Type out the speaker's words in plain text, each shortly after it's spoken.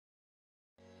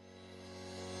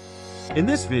In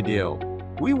this video,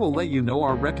 we will let you know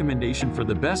our recommendation for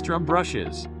the best drum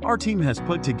brushes. Our team has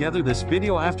put together this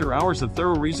video after hours of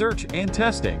thorough research and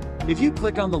testing. If you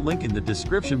click on the link in the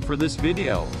description for this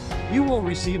video, you will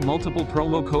receive multiple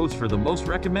promo codes for the most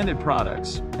recommended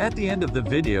products. At the end of the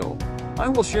video, I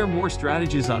will share more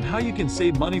strategies on how you can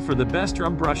save money for the best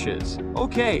drum brushes.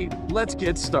 Okay, let's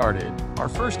get started. Our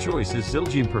first choice is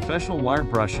Zildjian professional wire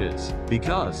brushes,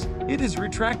 because it is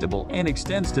retractable and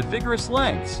extends to vigorous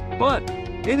lengths, but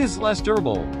it is less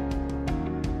durable.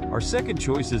 Our second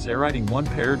choice is Eriding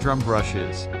one-pair drum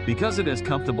brushes, because it has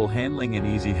comfortable handling and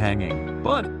easy hanging,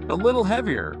 but a little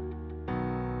heavier.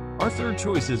 Our third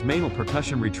choice is Meinl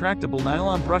Percussion retractable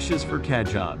nylon brushes for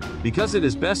Cajon, because it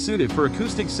is best suited for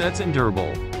acoustic sets and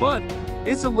durable, but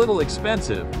it's a little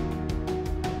expensive.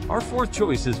 Our fourth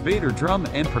choice is Vater drum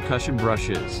and percussion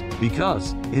brushes,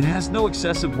 because it has no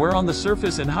excessive wear on the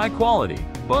surface and high quality,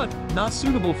 but not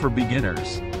suitable for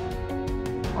beginners.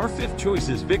 Our fifth choice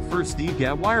is Firth's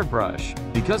Gadd wire brush,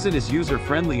 because it is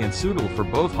user-friendly and suitable for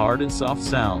both hard and soft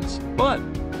sounds, but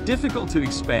difficult to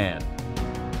expand.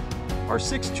 Our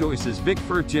sixth choice is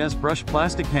Firth Jazz brush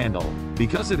plastic handle,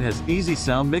 because it has easy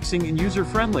sound mixing and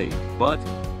user-friendly, but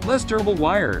less durable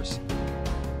wires.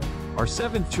 Our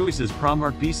seventh choice is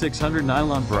Promark B600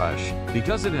 nylon brush,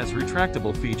 because it has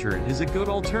retractable feature and is a good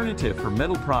alternative for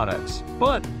metal products,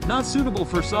 but not suitable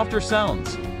for softer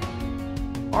sounds.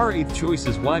 Our eighth choice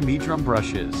is WeiMeet drum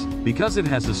brushes, because it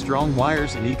has a strong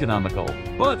wires and economical,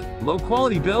 but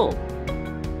low-quality build.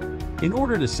 In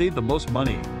order to save the most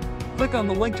money, click on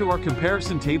the link to our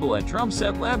comparison table at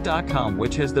drumsetlab.com,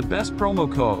 which has the best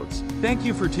promo codes. Thank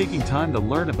you for taking time to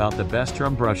learn about the best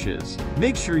drum brushes.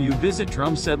 Make sure you visit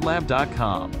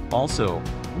drumsetlab.com. Also,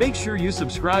 make sure you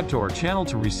subscribe to our channel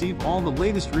to receive all the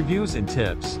latest reviews and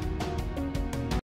tips.